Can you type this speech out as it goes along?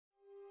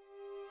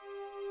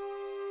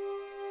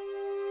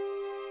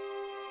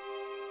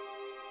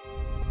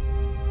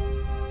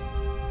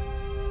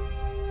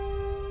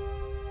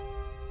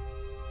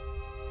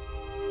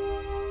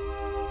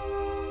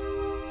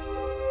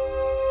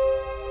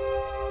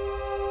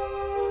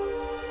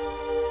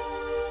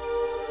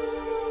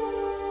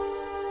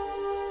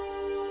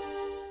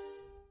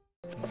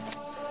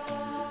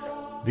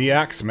The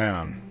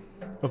Axeman.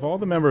 Of all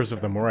the members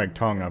of the Morag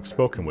Tong I've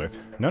spoken with,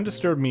 none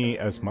disturbed me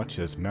as much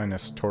as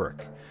Manus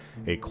Torek,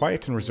 a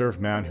quiet and reserved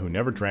man who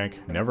never drank,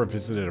 never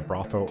visited a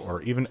brothel,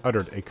 or even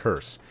uttered a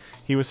curse.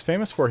 He was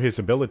famous for his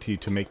ability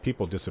to make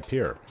people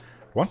disappear.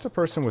 Once a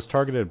person was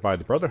targeted by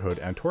the Brotherhood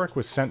and Torek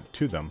was sent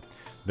to them,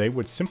 they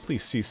would simply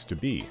cease to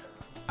be.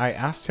 I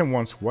asked him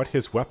once what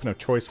his weapon of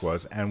choice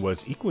was and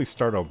was equally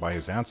startled by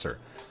his answer.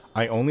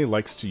 "I only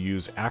likes to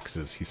use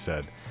axes," he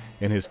said,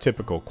 in his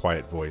typical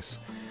quiet voice.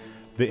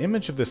 The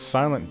image of this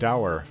silent,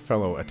 dour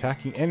fellow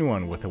attacking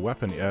anyone with a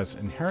weapon as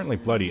inherently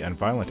bloody and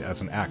violent as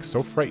an axe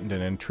so frightened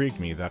and intrigued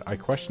me that I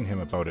questioned him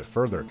about it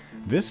further.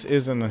 This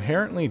is an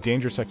inherently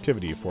dangerous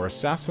activity, for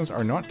assassins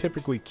are not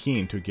typically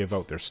keen to give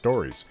out their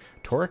stories.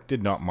 Torek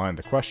did not mind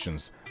the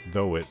questions,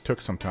 though it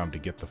took some time to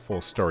get the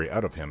full story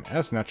out of him,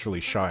 as naturally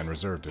shy and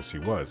reserved as he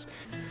was.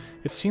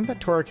 It seemed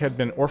that Torek had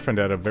been orphaned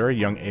at a very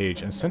young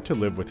age and sent to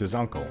live with his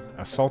uncle,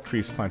 a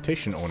Saltrees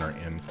plantation owner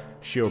in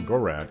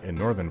Sheogorad in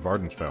northern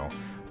Vardenfell.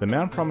 The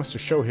man promised to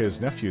show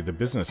his nephew the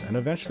business and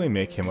eventually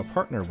make him a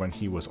partner when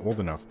he was old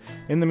enough.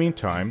 In the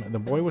meantime, the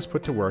boy was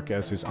put to work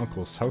as his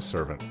uncle's house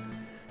servant.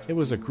 It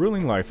was a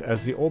grueling life,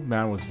 as the old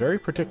man was very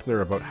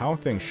particular about how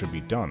things should be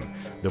done.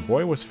 The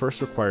boy was first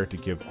required to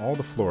give all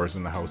the floors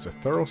in the house a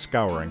thorough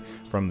scouring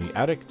from the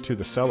attic to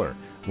the cellar.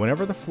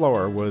 Whenever the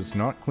floor was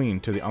not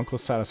cleaned to the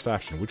uncle's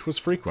satisfaction, which was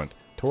frequent,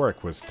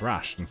 Torek was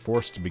thrashed and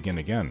forced to begin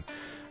again.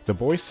 The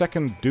boy's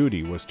second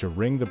duty was to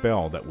ring the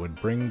bell that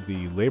would bring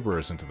the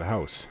laborers into the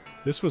house.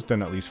 This was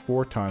done at least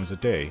 4 times a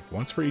day,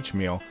 once for each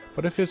meal,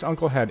 but if his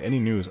uncle had any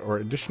news or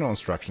additional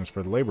instructions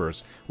for the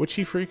laborers, which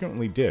he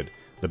frequently did,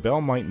 the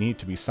bell might need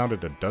to be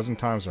sounded a dozen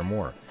times or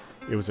more.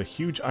 It was a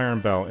huge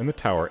iron bell in the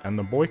tower, and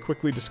the boy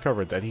quickly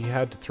discovered that he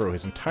had to throw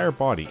his entire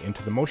body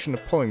into the motion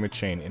of pulling the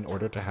chain in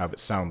order to have it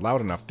sound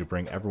loud enough to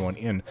bring everyone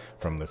in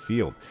from the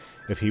field.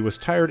 If he was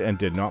tired and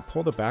did not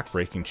pull the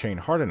back-breaking chain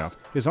hard enough,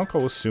 his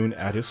uncle was soon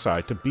at his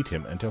side to beat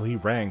him until he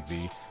rang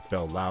the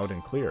bell loud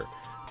and clear.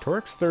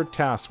 Torek's third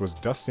task was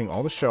dusting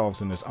all the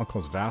shelves in his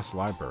uncle's vast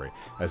library.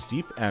 As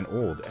deep and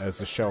old as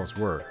the shelves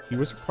were, he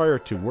was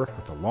required to work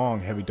with a long,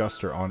 heavy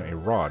duster on a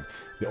rod.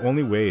 The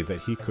only way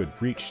that he could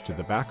reach to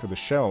the back of the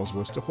shelves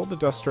was to hold the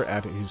duster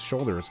at his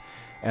shoulders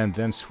and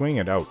then swing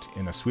it out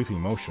in a sweeping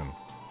motion.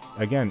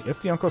 Again,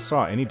 if the uncle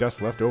saw any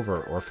dust left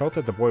over or felt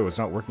that the boy was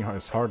not working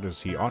as hard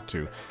as he ought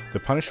to, the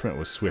punishment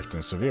was swift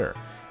and severe.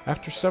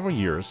 After several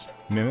years,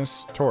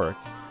 Manus Torek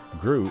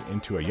grew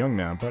into a young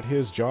man, but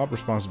his job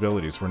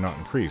responsibilities were not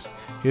increased.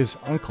 His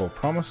uncle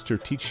promised to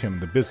teach him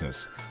the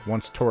business,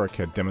 once Torek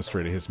had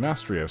demonstrated his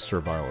mastery of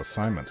servile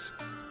assignments.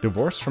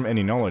 Divorced from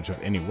any knowledge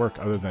of any work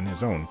other than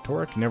his own,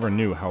 Torek never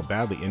knew how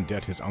badly in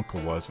debt his uncle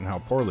was and how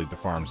poorly the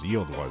farm's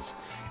yield was.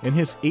 In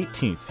his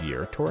 18th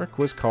year, Torek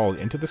was called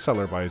into the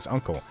cellar by his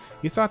uncle.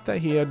 He thought that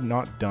he had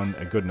not done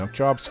a good enough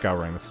job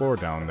scouring the floor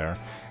down there,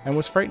 and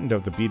was frightened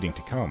of the beating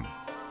to come.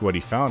 What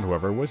he found,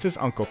 however, was his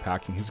uncle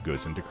packing his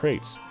goods into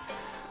crates.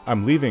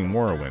 "I'm leaving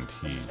Morrowind,"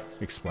 he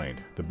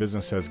explained. "The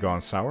business has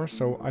gone sour,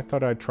 so I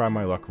thought I'd try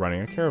my luck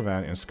running a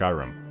caravan in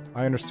Skyrim.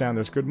 I understand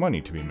there's good money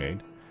to be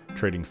made,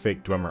 trading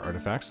fake Dwemer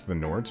artifacts to the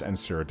Nords and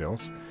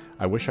Cyrodiils.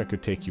 I wish I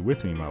could take you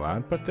with me, my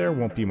lad, but there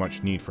won't be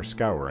much need for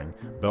scouring,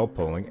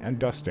 bell-pulling, and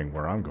dusting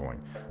where I'm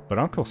going." "But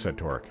uncle," said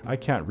Torek, "I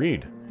can't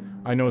read.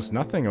 I knows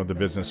nothing of the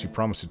business you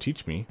promised to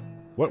teach me.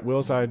 What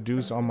wills I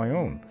do's on my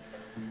own?"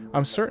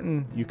 "I'm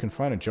certain you can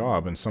find a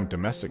job in some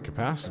domestic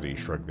capacity,"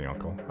 shrugged the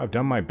uncle. "I've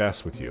done my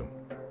best with you."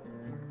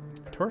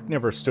 Torek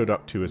never stood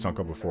up to his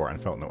uncle before and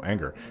felt no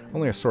anger,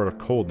 only a sort of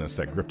coldness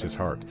that gripped his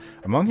heart.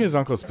 Among his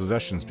uncle's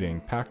possessions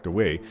being packed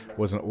away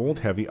was an old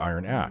heavy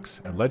iron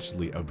axe,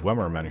 allegedly of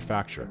Dwemer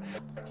manufacture.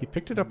 He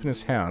picked it up in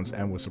his hands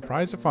and was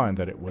surprised to find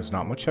that it was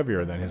not much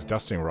heavier than his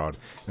dusting rod.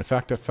 In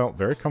fact, it felt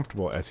very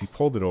comfortable as he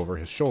pulled it over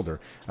his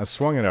shoulder and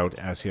swung it out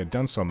as he had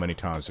done so many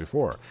times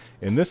before.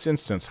 In this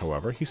instance,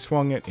 however, he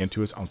swung it into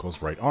his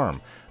uncle's right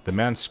arm. The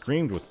man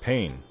screamed with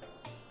pain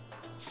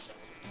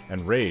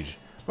and rage,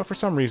 but for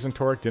some reason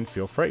Torek didn't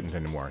feel frightened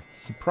anymore.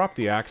 He propped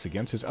the axe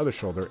against his other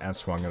shoulder and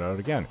swung it out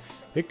again.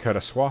 It cut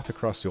a swath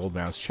across the old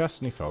man's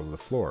chest and he fell to the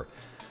floor.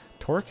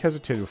 Torek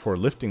hesitated before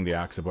lifting the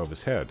axe above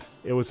his head.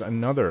 It was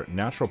another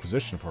natural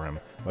position for him,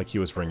 like he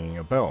was ringing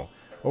a bell.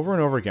 Over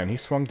and over again he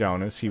swung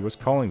down as he was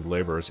calling the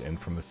laborers in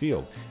from the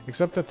field,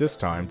 except that this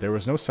time there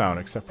was no sound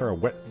except for a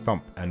wet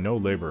thump and no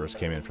laborers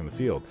came in from the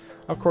field.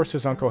 Of course,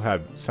 his uncle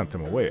had sent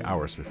them away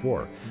hours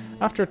before.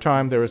 After a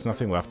time, there was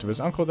nothing left of his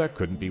uncle that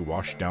couldn't be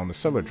washed down the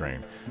cellar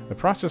drain. The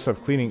process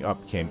of cleaning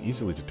up came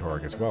easily to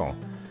Torek as well.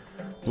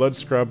 Blood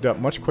scrubbed up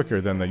much quicker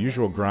than the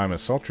usual grime of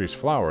Saltrees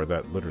flour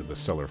that littered the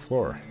cellar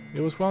floor.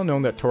 It was well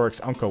known that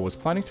Torek's uncle was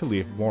planning to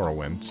leave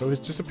Morrowind, so his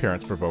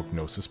disappearance provoked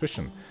no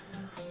suspicion.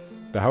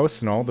 The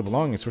house and all the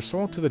belongings were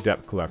sold to the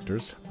debt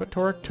collectors, but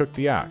Torek took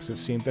the axe. It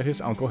seemed that his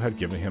uncle had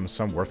given him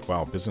some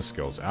worthwhile business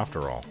skills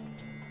after all.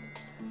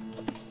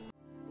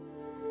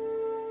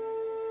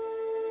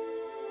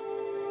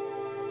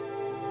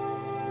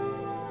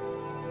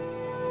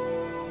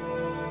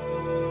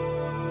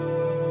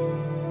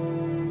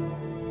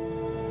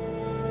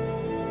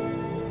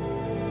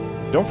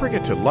 Don't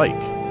forget to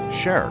like,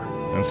 share,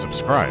 and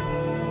subscribe.